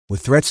With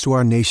threats to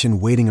our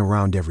nation waiting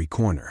around every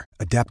corner,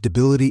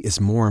 adaptability is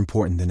more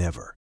important than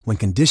ever. When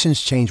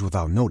conditions change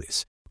without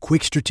notice,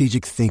 quick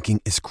strategic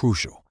thinking is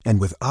crucial.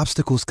 And with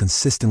obstacles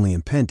consistently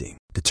impending,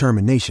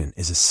 determination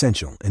is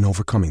essential in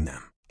overcoming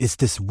them. It's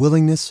this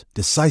willingness,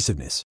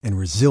 decisiveness, and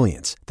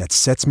resilience that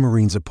sets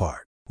Marines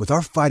apart. With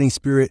our fighting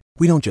spirit,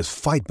 we don't just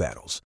fight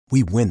battles,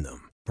 we win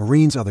them.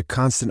 Marines are the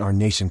constant our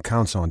nation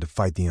counts on to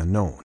fight the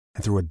unknown.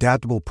 And through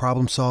adaptable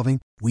problem solving,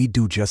 we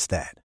do just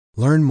that.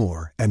 Learn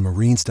more at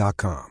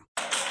marines.com.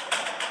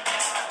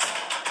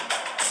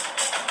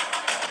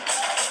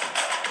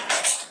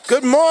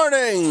 Good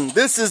morning.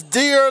 This is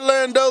D.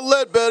 Orlando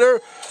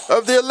Ledbetter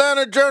of the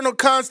Atlanta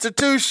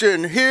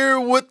Journal-Constitution here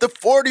with the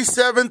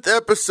 47th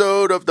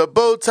episode of the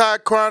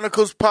Bowtie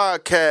Chronicles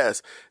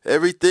podcast.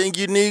 Everything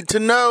you need to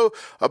know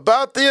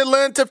about the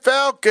Atlanta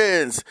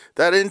Falcons.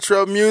 That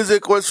intro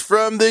music was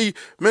from the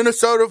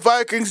Minnesota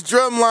Vikings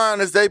drumline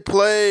as they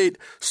played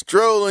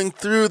Strolling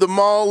Through the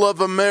Mall of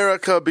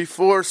America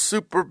before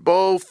Super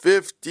Bowl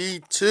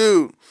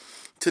 52.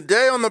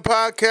 Today on the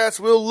podcast,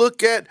 we'll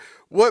look at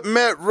what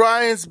Matt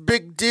Ryan's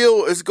big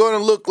deal is going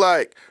to look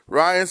like.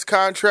 Ryan's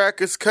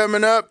contract is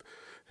coming up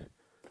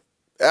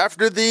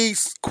after the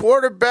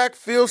quarterback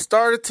field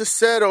started to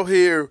settle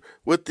here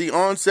with the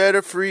onset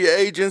of free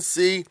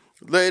agency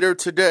later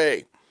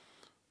today.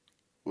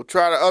 We'll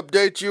try to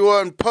update you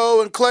on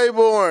Poe and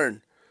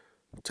Claiborne,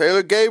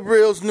 Taylor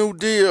Gabriel's new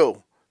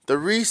deal, the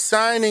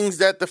re-signings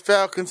that the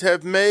Falcons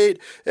have made,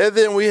 and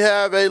then we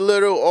have a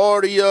little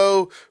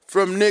audio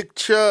from Nick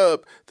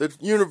Chubb, the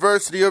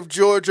University of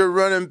Georgia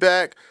running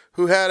back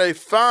who had a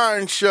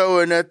fine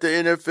showing at the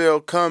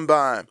NFL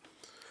Combine.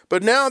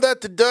 But now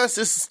that the dust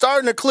is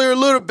starting to clear a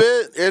little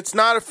bit, it's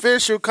not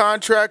official.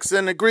 Contracts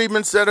and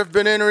agreements that have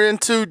been entered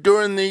into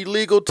during the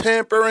legal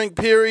tampering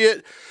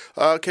period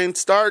can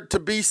start to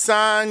be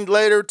signed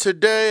later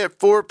today at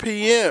 4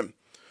 p.m.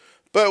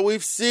 But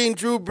we've seen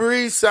Drew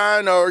Brees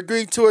sign or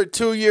agree to a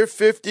 2-year,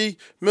 $50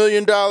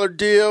 million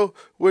deal,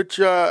 which,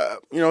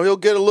 he'll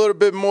get a little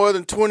bit more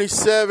than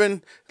 27.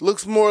 It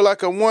looks more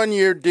like a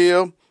 1-year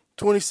deal,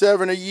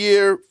 27 a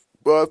year.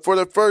 For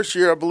the first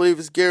year, I believe,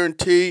 is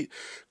guaranteed.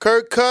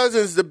 Kirk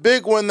Cousins, the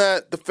big one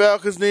that the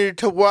Falcons needed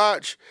to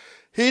watch,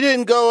 he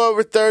didn't go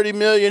over $30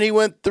 million. He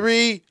went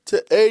 3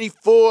 to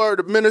 84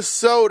 to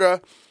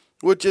Minnesota,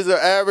 which is an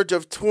average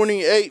of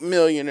 $28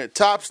 million. It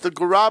tops the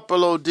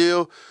Garoppolo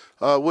deal,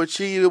 which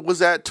he was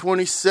at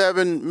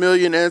 $27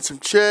 million and some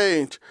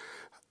change.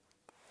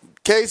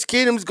 Case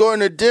Keenum's going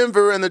to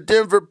Denver, and the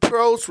Denver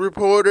Post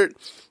reported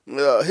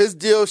his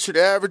deal should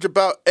average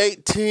about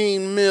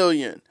 $18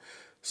 million.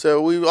 So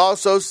we've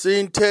also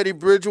seen Teddy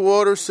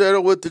Bridgewater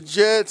settle with the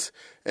Jets,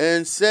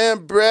 and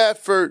Sam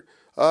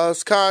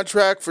Bradford's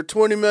contract for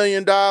 $20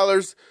 million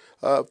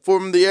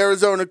from the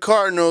Arizona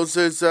Cardinals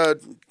has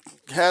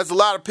a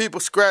lot of people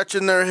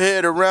scratching their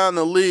head around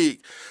the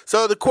league.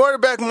 So the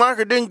quarterback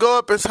market didn't go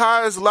up as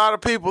high as a lot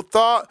of people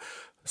thought.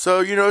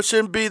 So, it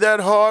shouldn't be that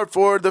hard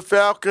for the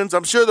Falcons.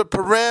 I'm sure the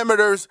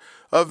parameters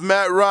of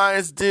Matt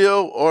Ryan's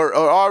deal are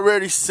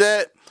already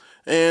set.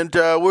 And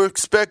we're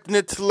expecting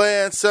it to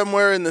land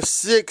somewhere in the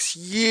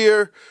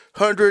 6-year,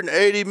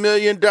 $180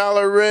 million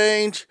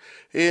range.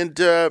 And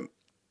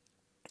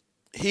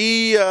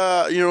he,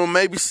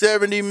 maybe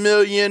 $70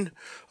 million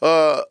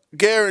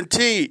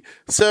guaranteed.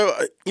 So,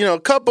 a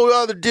couple of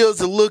other deals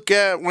to look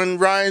at when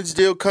Ryan's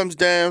deal comes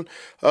down.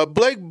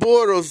 Blake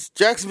Bortles,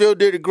 Jacksonville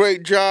did a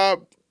great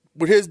job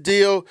with his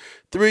deal.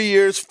 3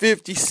 years,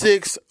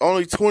 56,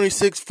 only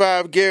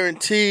 26.5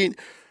 guaranteed.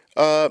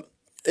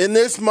 In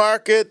this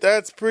market,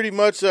 that's pretty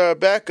much a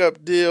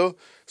backup deal.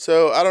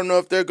 So I don't know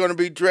if they're going to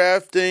be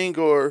drafting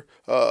or,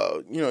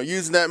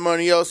 using that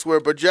money elsewhere.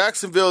 But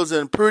Jacksonville is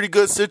in a pretty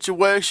good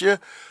situation.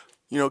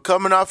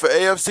 Coming off an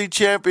AFC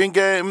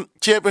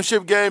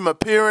championship game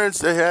appearance,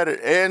 they had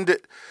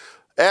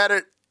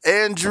added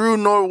Andrew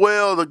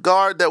Norwell, the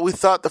guard that we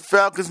thought the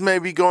Falcons may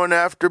be going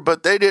after,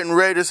 but they didn't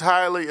rate as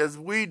highly as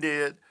we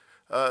did.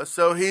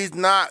 So he's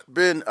not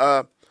going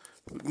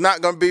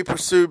to be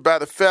pursued by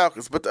the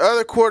Falcons. But the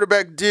other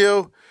quarterback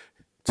deal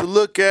to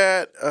look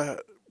at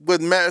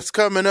with Matt's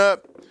coming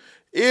up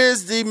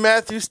is the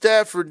Matthew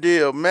Stafford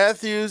deal.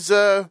 Matthew's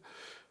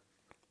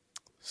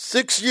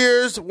 6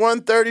 years,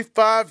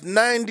 $135,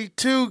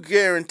 $92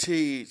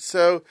 guaranteed.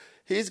 So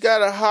he's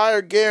got a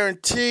higher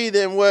guarantee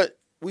than what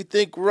we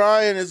think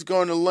Ryan is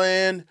going to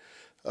land.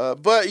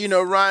 But,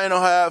 Ryan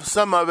will have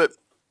some of it.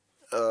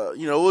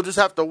 We'll just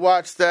have to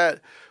watch that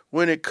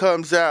when it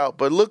comes out.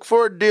 But look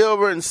for a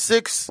deal in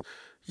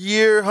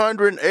 6-year,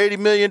 $180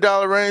 million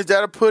range.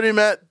 That'll put him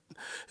at,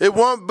 it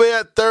won't be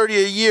at 30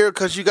 a year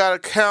because you got to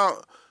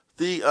count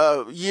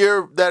the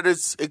year that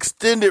it's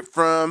extended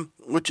from,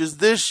 which is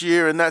this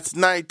year, and that's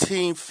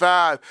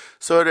 19.5.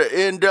 So it'll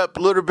end up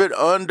a little bit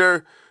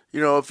under,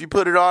 if you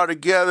put it all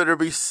together, it'll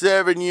be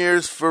 7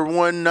 years for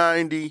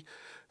 190,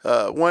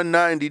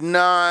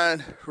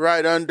 199,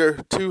 right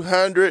under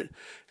 200.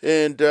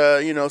 And,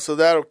 so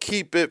that'll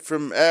keep it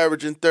from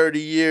averaging 30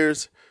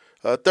 years,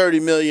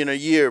 $30 million a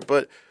year.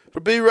 But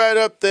but be right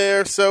up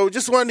there. So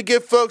just wanted to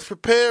get folks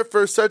prepared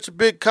for such a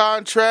big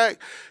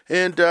contract.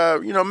 And,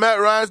 Matt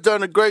Ryan's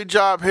done a great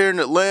job here in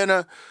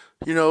Atlanta,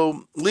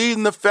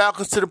 leading the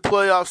Falcons to the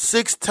playoffs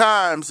 6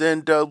 times.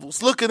 And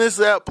was looking this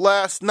up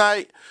last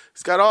night.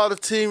 He's got all the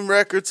team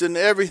records and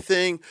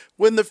everything.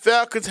 When the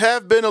Falcons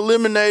have been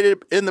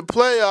eliminated in the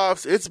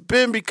playoffs, it's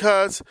been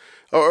because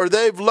or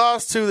they've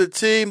lost to the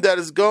team that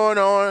is going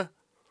on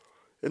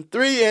in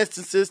 3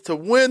 instances to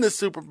win the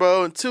Super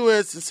Bowl, and 2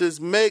 instances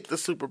make the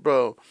Super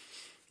Bowl.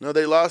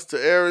 They lost to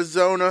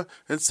Arizona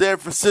and San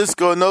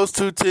Francisco, and those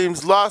 2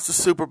 teams lost the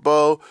Super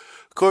Bowl.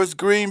 Of course,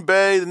 Green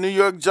Bay, the New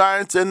York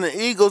Giants, and the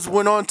Eagles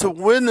went on to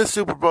win the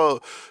Super Bowl.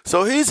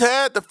 So he's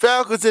had the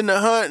Falcons in the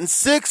hunt in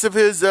 6 of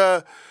his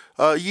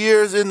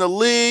years in the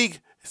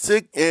league,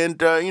 and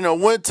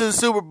went to the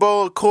Super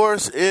Bowl, of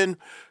course,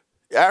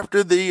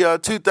 after the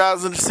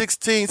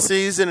 2016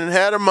 season, and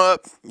had them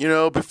up,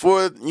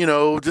 before,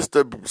 just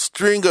a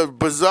string of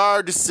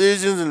bizarre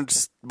decisions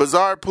and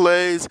bizarre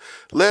plays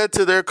led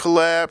to their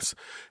collapse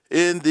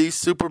in the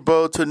Super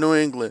Bowl to New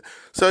England.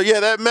 So,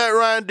 yeah, that Matt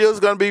Ryan deal is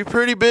going to be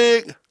pretty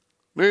big.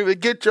 Maybe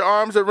get your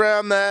arms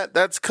around that.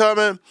 That's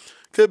coming.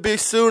 Could be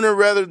sooner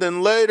rather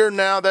than later.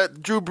 Now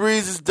that Drew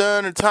Brees is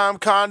done and Tom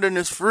Condon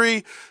is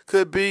free,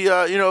 could be,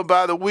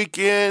 by the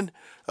weekend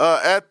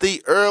at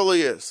the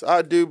earliest,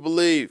 I do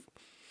believe.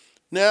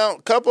 Now,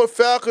 a couple of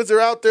Falcons are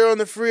out there on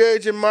the free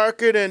agent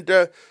market, and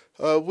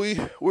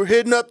we're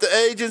hitting up the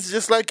agents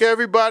just like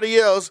everybody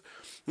else.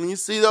 When you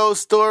see those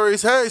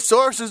stories, hey,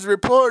 sources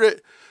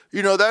reported,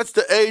 that's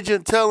the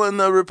agent telling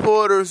the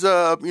reporters,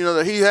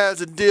 that he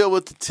has a deal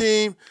with the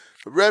team,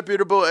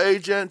 reputable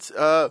agents,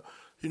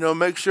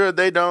 make sure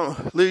they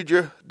don't lead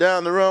you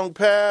down the wrong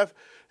path.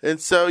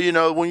 And so,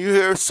 when you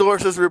hear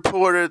sources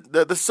reported,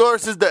 that the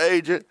source is the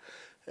agent,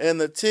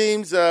 and the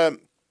teams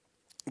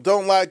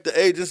don't like the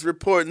agents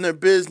reporting their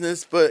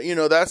business, but,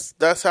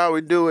 that's how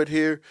we do it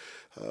here.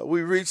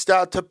 We reached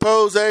out to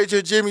Poe's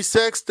agent, Jimmy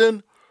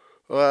Sexton.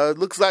 It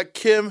looks like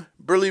Kim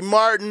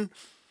Burley-Martin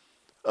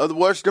of the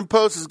Washington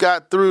Post has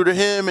got through to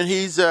him, and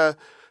he's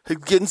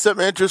getting some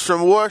interest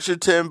from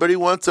Washington, but he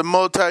wants a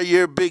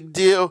multi-year big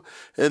deal,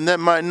 and that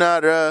might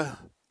not,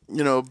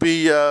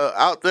 be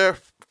out there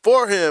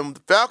for him.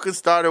 The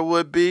Falcons thought it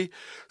would be,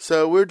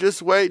 so we're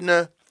just waiting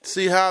to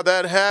see how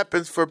that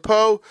happens for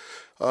Poe.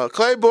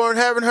 Claiborne,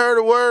 haven't heard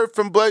a word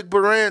from Blake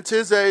Borantz,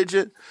 his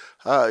agent.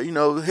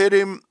 Hit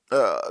him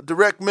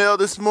direct mail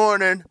this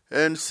morning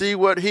and see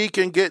what he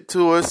can get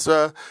to us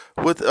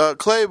with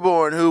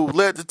Claiborne, who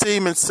led the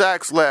team in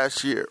sacks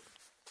last year.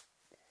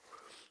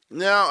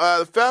 Now,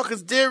 the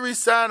Falcons did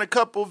re-sign a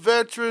couple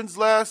veterans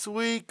last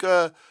week.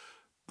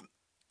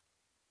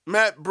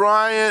 Matt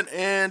Bryant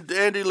and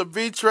Andy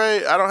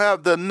Levitre. I don't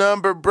have the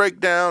number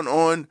breakdown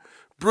on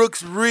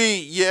Brooks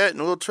Reed yet,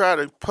 and we'll try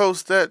to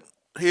post that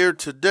here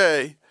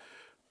today.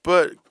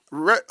 But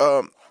Matt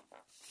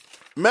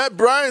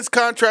Bryant's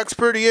contract's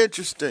pretty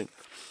interesting.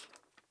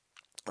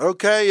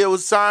 Okay, it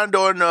was signed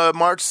on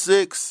March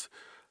 6,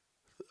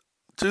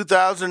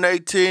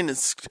 2018.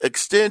 It's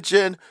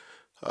extension,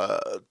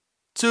 $2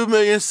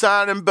 million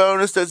signing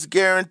bonus that's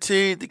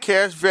guaranteed. The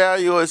cash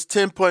value is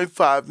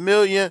 $10.5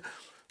 million.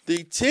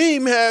 The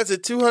team has a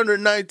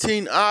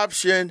 219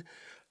 option,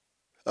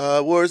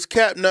 where its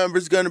cap number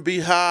is going to be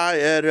high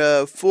at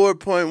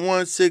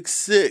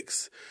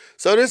 4.166.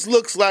 So this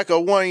looks like a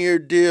 1-year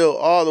deal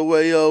all the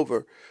way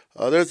over.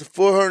 There's a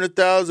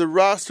 $400,000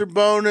 roster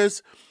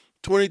bonus,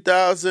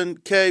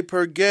 $20,000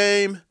 per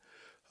game,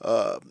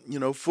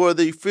 for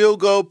the field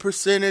goal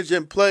percentage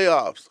in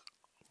playoffs.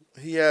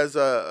 He has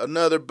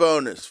another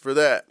bonus for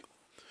that.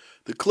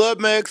 The club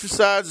may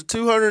exercise the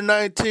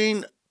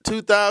 2019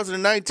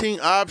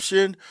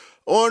 option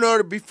on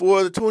or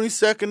before the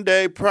 22nd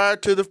day prior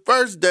to the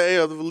first day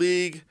of the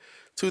league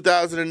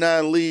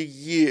 2009 league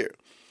year.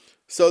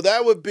 So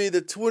that would be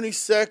the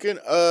 22nd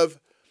of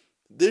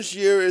this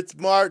year. It's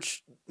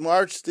March the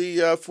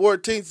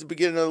 14th, the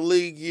beginning of the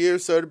league year.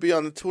 So it'll be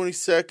on the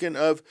 22nd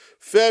of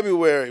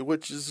February,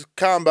 which is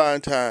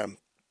combine time.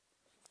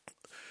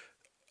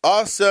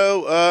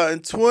 Also, in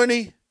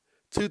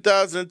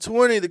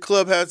 2020, the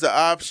club has an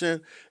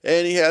option,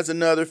 and he has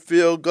another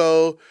field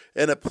goal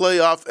and a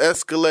playoff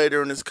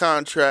escalator in his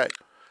contract.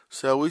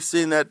 So we've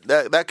seen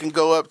that can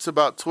go up to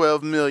about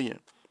 $12 million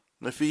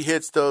if he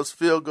hits those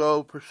field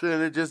goal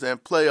percentages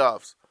and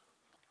playoffs.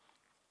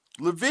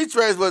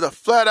 Levitre was a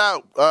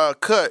flat-out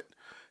cut.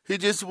 He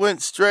just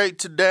went straight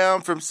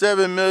down from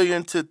 $7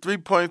 million to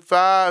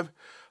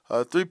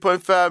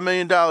 $3.5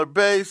 million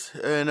base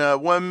and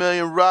 $1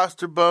 million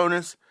roster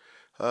bonus.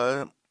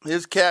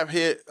 His cap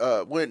hit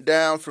went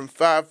down from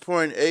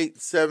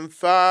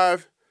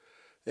 5.875,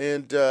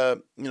 and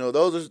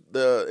those are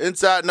the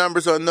inside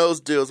numbers on those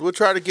deals. We'll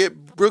try to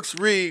get Brooks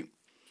Reed.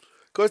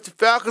 Of course, the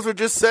Falcons were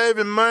just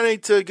saving money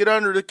to get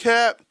under the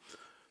cap,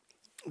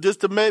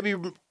 just to maybe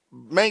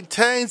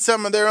maintain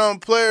some of their own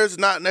players,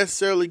 not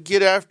necessarily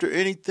get after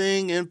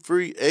anything in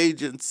free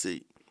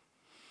agency.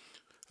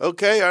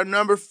 Okay, our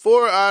number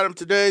 4 item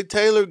today,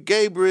 Taylor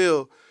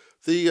Gabriel,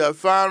 the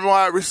fine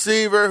wide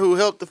receiver who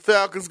helped the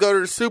Falcons go to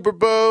the Super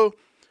Bowl.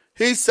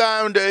 He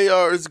signed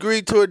has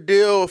agreed to a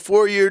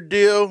 4-year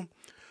deal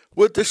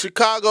with the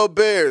Chicago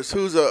Bears,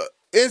 who's an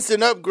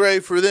instant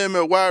upgrade for them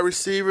at wide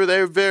receiver.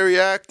 They were very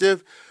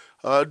active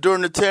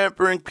during the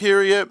tampering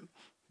period,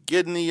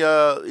 getting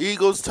the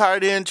Eagles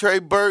tight end Trey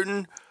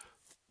Burton,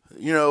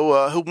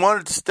 who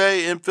wanted to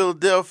stay in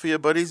Philadelphia,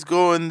 but he's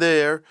going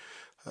there.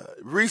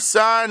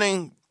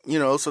 Re-signing,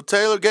 so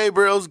Taylor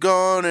Gabriel's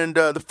gone, and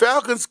the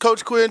Falcons,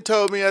 Coach Quinn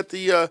told me at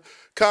the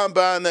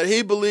Combine that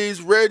he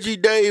believes Reggie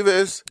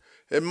Davis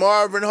and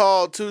Marvin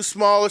Hall, two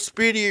smaller,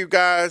 speedier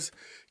guys,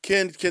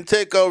 can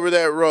take over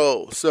that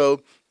role.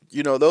 So,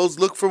 those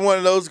look for one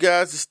of those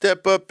guys to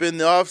step up in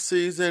the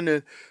offseason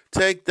and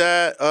take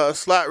that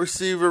slot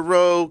receiver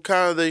role,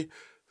 kind of the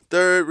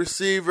third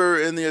receiver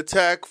in the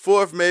attack.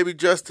 Fourth, maybe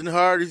Justin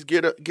Hardy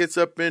gets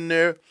up in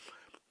there.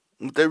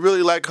 They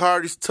really like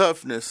Hardy's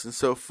toughness and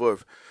so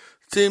forth.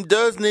 The team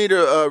does need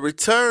a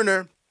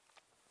returner.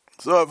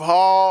 So if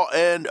Hall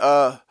and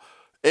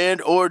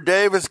or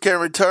Davis can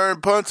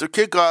return punts or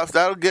kickoffs,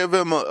 that'll give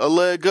him a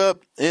leg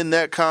up in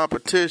that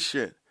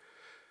competition.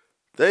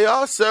 They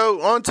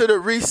also, onto the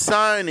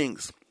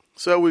re-signings.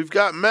 So we've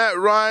got Matt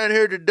Ryan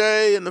here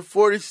today in the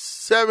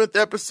 47th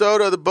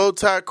episode of the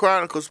Bowtie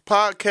Chronicles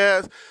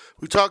podcast.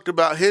 We talked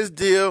about his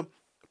deal.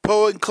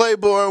 Poe and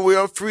Claiborne,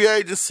 we're on free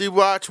agency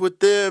watch with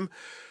them.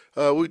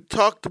 We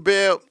talked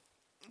about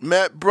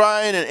Matt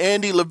Bryant and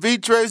Andy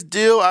Levitre's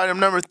deal, item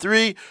number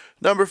 3.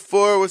 Number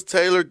 4 was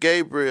Taylor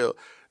Gabriel.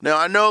 Now,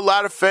 I know a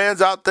lot of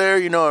fans out there,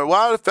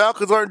 why the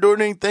Falcons aren't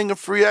doing anything in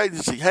free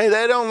agency. Hey,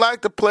 they don't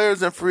like the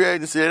players in free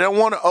agency. They don't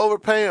want to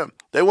overpay them.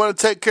 They want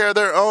to take care of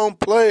their own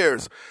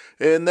players.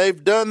 And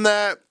they've done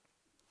that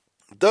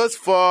thus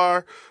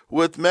far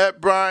with Matt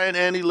Bryant,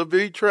 Andy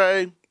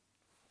Levitre,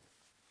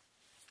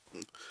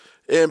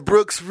 and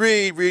Brooks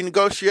Reed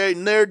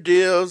renegotiating their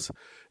deals.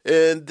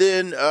 And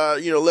then,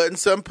 letting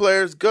some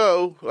players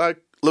go,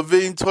 like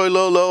Levine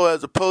Toilolo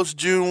as a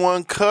post-June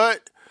 1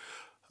 cut.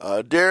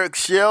 Derek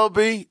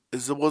Shelby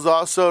was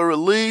also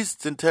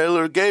released, and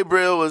Taylor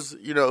Gabriel was,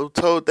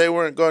 told they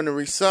weren't going to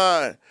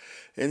resign.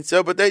 And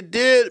so, but they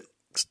did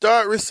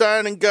start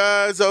resigning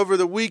guys over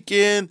the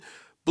weekend.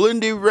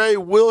 Blindy Ray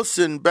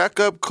Wilson,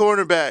 backup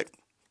cornerback,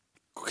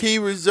 key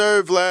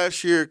reserve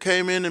last year,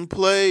 came in and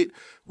played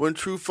when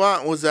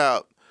Trufant was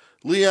out.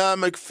 Leon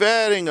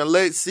McFadden, a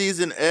late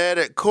season add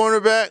at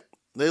cornerback.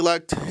 They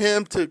liked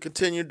him to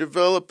continue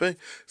developing.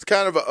 He's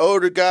kind of an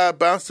older guy,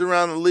 bounced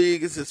around the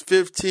league. It's his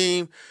 5th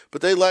team,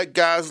 but they like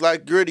guys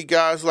like gritty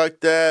guys like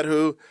that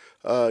who,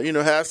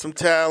 have some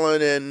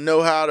talent and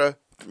know how to,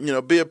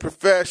 be a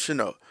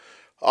professional.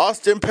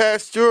 Austin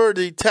Pasteur,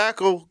 the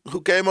tackle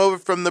who came over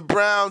from the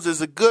Browns,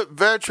 is a good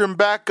veteran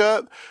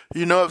backup.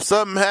 If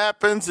something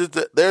happens, if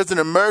there's an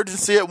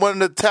emergency at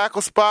one of the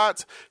tackle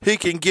spots, he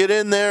can get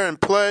in there and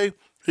play.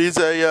 He's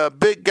a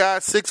big guy,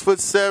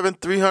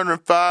 6'7",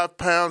 305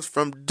 pounds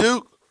from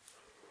Duke,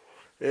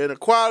 and a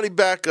quality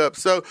backup.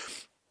 So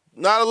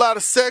not a lot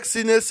of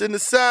sexiness in the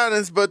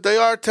signings, but they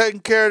are taking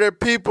care of their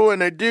people,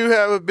 and they do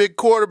have a big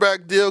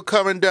quarterback deal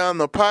coming down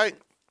the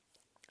pike.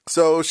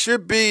 So it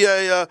should be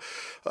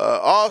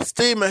all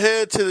steam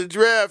ahead to the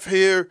draft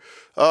here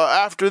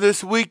after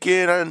this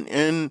weekend,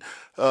 and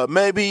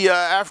maybe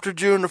after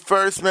June the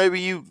 1st, maybe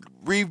you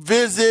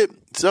revisit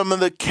some of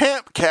the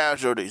camp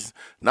casualties,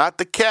 not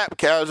the cap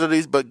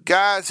casualties, but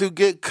guys who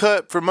get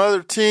cut from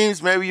other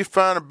teams. Maybe you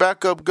find a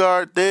backup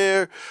guard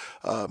there.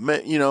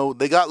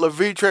 They got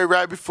Levitre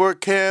right before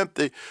camp.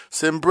 The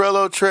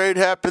Sembrello trade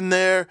happened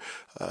there.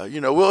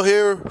 We'll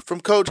hear from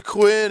Coach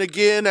Quinn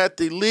again at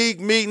the league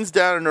meetings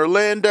down in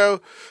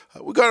Orlando.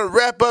 We're going to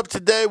wrap up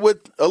today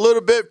with a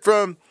little bit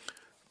from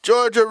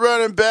Georgia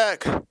running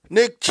back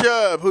Nick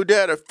Chubb, who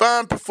had a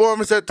fine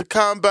performance at the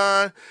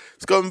Combine.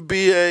 It's going to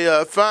be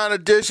a fine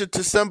addition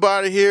to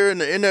somebody here in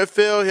the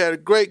NFL. He had a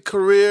great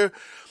career,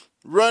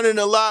 running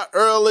a lot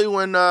early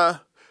when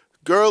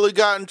Gurley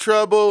got in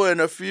trouble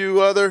and a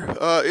few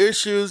other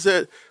issues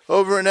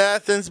over in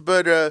Athens,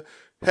 but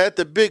had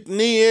the big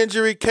knee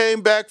injury,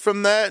 came back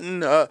from that,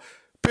 and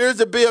appears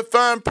to be a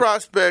fine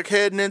prospect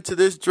heading into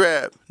this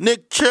draft.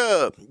 Nick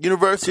Chubb,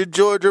 University of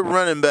Georgia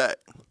running back.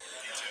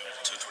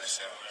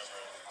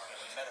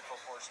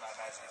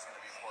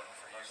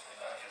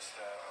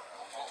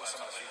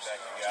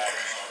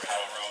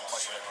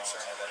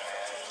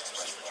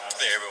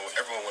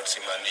 Everyone wanted to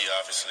see my knee,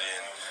 obviously,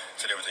 and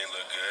said everything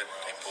looked good.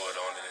 They pulled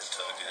on it and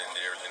tugged it and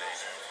did everything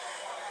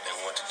they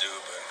wanted to do,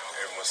 but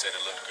everyone said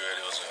it looked good.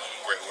 It was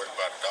great work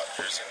by the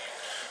doctors and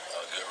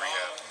good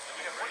rehab.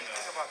 What do you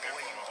think about the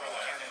way you broke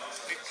in and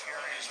big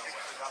carries, big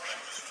production,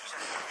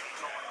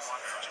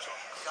 just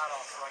got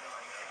off running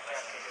and came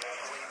back to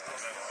the way you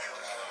broke in?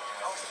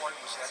 How important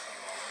was that to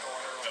get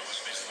going early?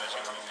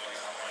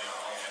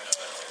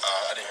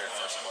 I didn't hear the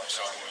first one,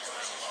 so.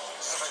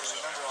 I don't know if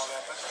I remember all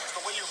that, but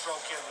the way you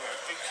broke in with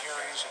big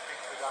carries and big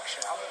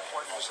production, how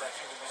important was that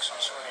for you to make some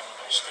sort of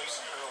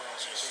statement early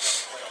as a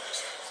young player?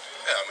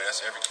 Yeah, I mean,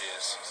 that's every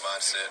kid's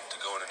mindset to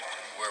go into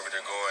wherever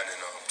they're going and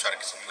try to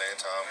get some playing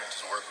time and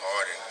just work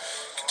hard and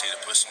continue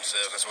to push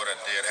themselves. That's what I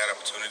did. Had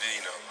opportunity,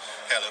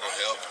 had a little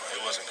help.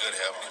 It wasn't good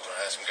help because I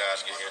had some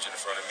guys get injured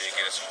in front of me and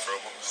get in some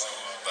trouble.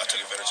 But I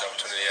took advantage of the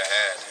opportunity I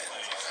had.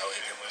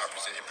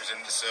 And it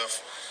presented itself,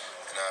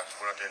 and I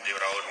went out there and did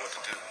what I always wanted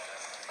to do.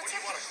 What do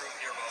you want to prove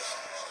here most?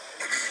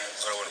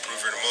 What I want to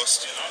prove here the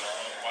most?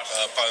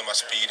 Probably my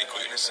speed and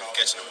quickness and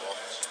catching the ball.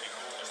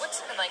 What's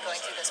it been like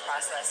going through this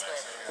process with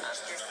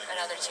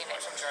another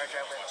teammate from Georgia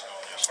with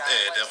Rashad?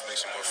 Yeah, it definitely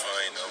makes it more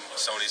fun.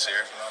 Sony's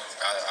here.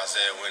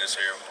 Isaiah Wynn is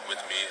here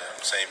with me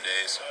the same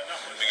day, so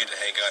we get to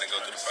hang out and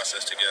go through the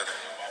process together.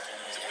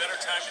 It's a better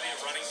time to be a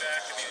running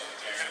back. I mean,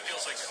 it kind of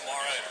feels like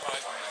Kamara and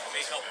probably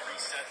may help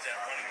reset that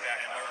running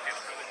back market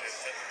a little bit.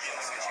 That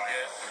feelings that you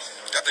get.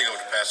 I think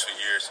over the past few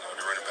years,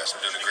 the running backs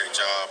have done a great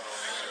job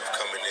of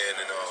coming in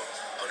and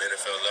on the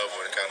NFL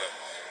level and kind of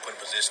put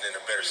a position in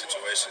a better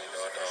situation.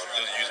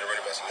 Really using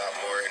running backs a lot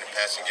more in the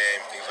passing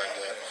game, things like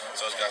that.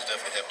 So those guys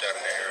definitely helped out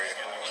in that area.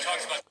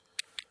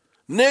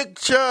 Nick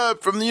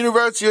Chubb from the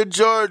University of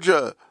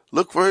Georgia.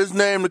 Look for his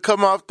name to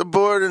come off the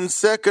board in the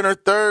second or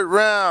third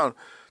round.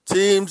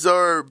 Teams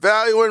are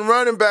valuing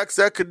running backs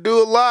that could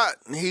do a lot.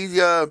 He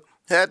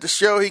had to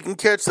show he can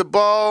catch the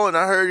ball, and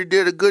I heard he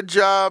did a good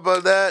job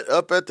of that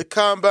up at the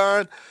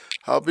Combine.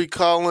 I'll be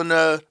calling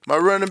my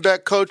running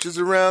back coaches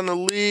around the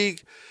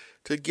league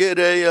to get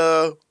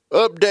a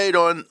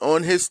update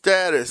on his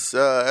status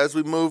as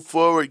we move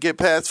forward, get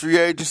past free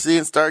agency,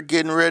 and start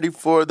getting ready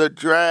for the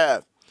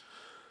draft.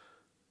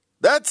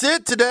 That's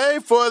it today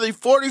for the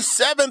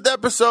 47th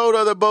episode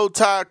of the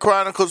Bowtie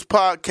Chronicles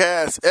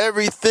podcast.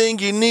 Everything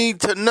you need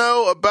to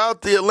know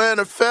about the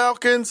Atlanta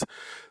Falcons.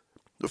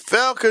 The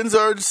Falcons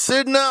are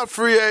sitting out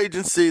free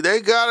agency. They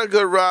got a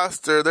good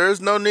roster.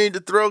 There's no need to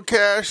throw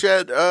cash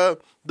at the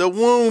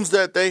wounds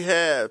that they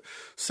have.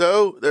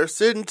 So they're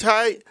sitting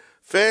tight.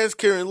 Fans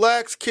can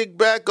relax, kick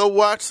back, go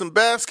watch some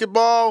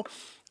basketball,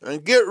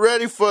 and get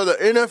ready for the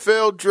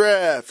NFL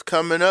draft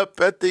coming up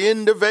at the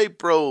end of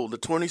April, the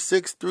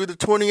 26th through the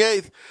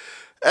 28th,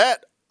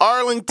 at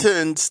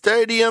Arlington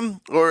Stadium,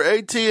 or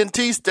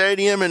AT&T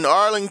Stadium in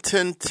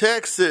Arlington,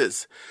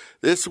 Texas.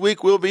 This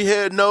week we'll be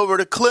heading over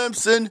to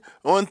Clemson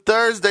on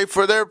Thursday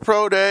for their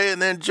pro day,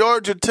 and then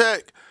Georgia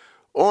Tech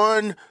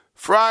on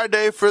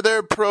Friday for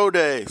their pro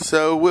day.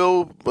 So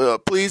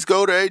please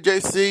go to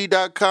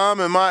AJC.com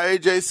and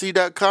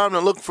myAJC.com to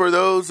look for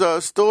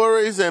those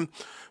stories and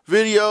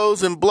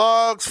videos and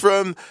blogs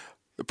from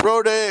the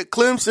pro day at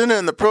Clemson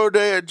and the pro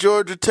day at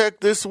Georgia Tech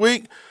this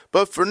week.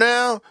 But for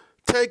now,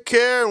 take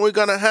care, and we're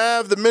going to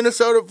have the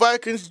Minnesota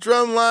Vikings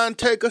drumline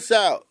take us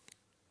out.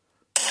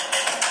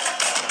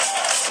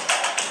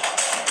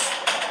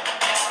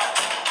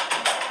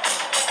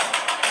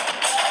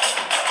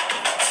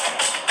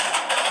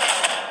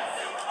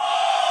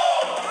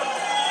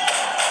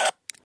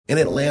 In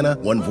Atlanta,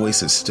 one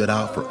voice has stood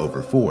out for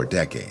over 4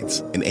 decades.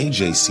 An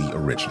AJC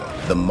original,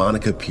 The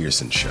Monica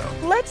Pearson Show.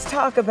 Let's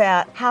talk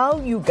about how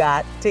you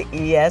got to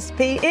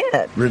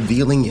ESPN.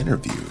 Revealing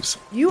interviews.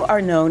 You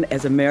are known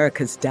as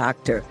America's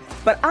doctor,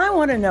 but I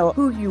want to know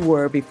who you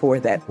were before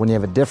that. When you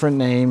have a different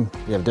name,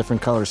 you have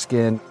different color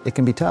skin, it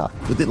can be tough.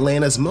 With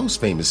Atlanta's most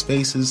famous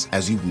faces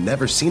as you've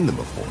never seen them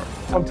before.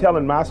 I'm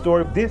telling my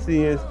story. This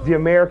is the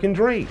American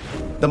dream.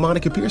 The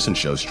Monica Pearson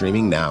Show,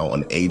 streaming now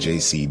on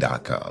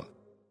AJC.com.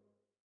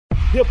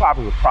 Hip-hop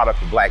is a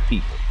product of black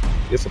people.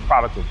 It's a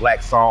product of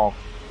black song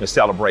and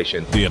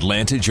celebration. The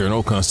Atlanta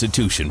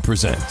Journal-Constitution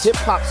presents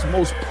hip-hop's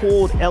most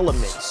pulled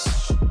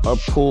elements are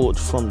pulled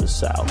from the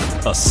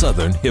South. A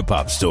Southern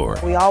hip-hop story.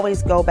 We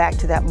always go back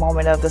to that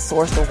moment of the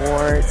Source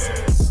Awards.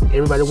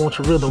 Everybody wants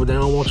your rhythm, but they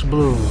don't want your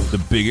blues. The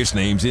biggest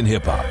names in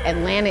hip-hop.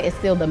 Atlanta is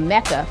still the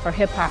mecca for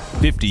hip-hop.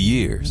 50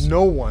 years.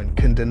 No one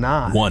can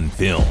deny one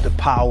film. The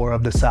power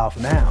of the South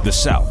now. The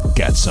South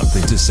got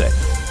something to say.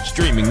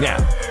 Streaming now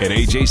at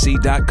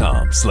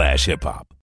AJC.com/hiphop.